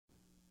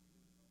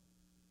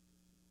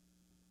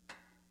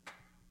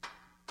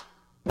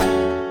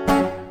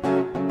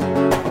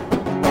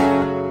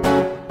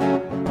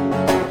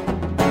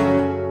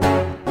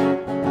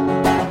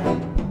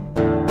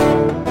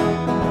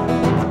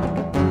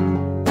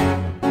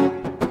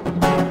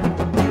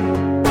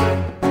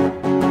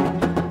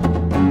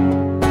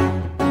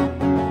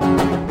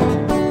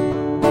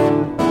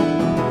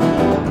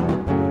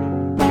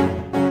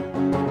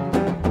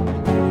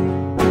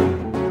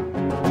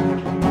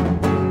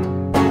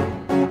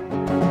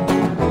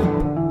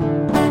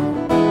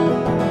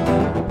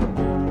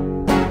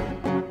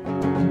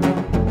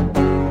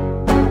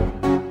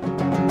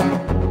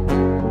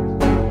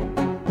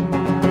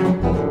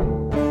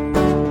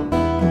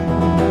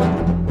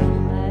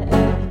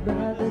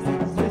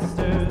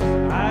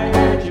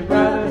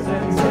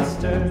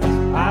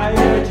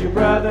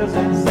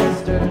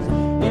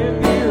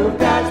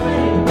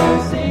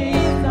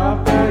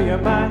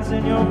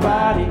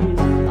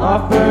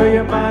Offer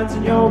your minds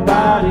and your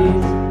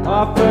bodies.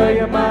 Offer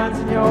your minds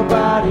and your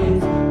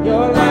bodies.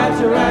 Your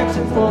lives, your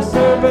actions for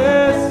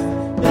service.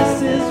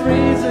 This is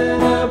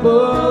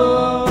reasonable.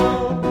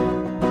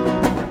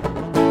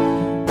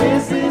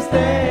 This is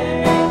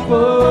thankful.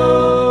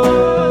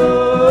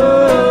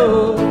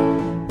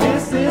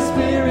 This is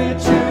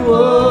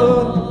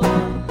spiritual.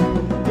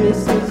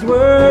 This is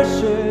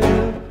worship.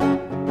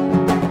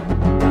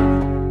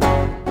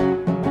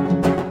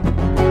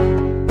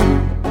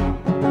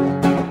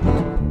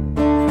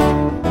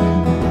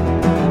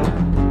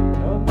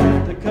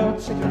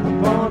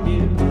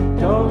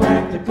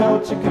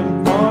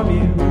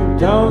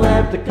 Don't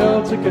let the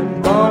culture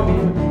conform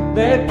you.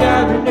 Let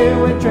God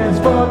renew and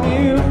transform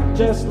you.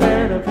 Just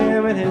learn of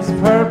Him and His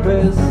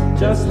purpose.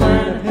 Just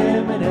learn of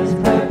Him and His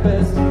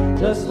purpose.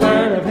 Just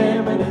learn of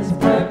Him and His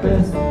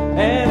purpose.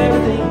 And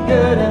everything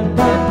good and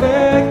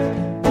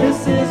perfect.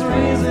 This is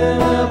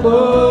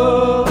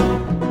reasonable.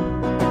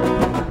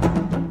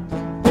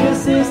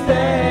 This is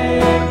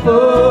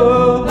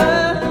thankful.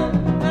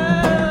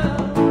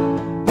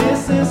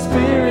 This is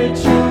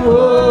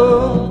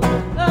spiritual.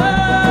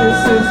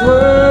 This is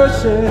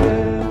worship.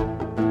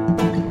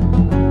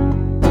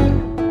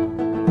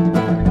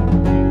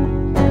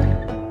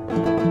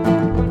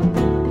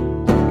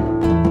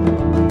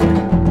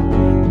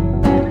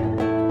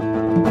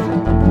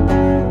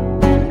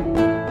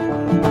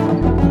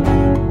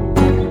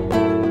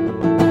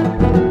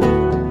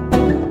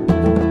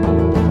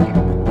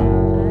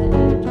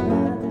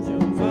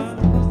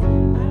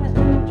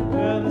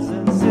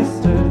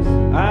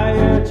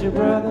 Your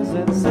brothers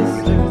and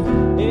sisters,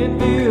 in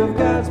view of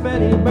God's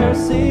many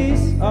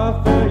mercies,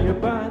 offer your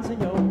body.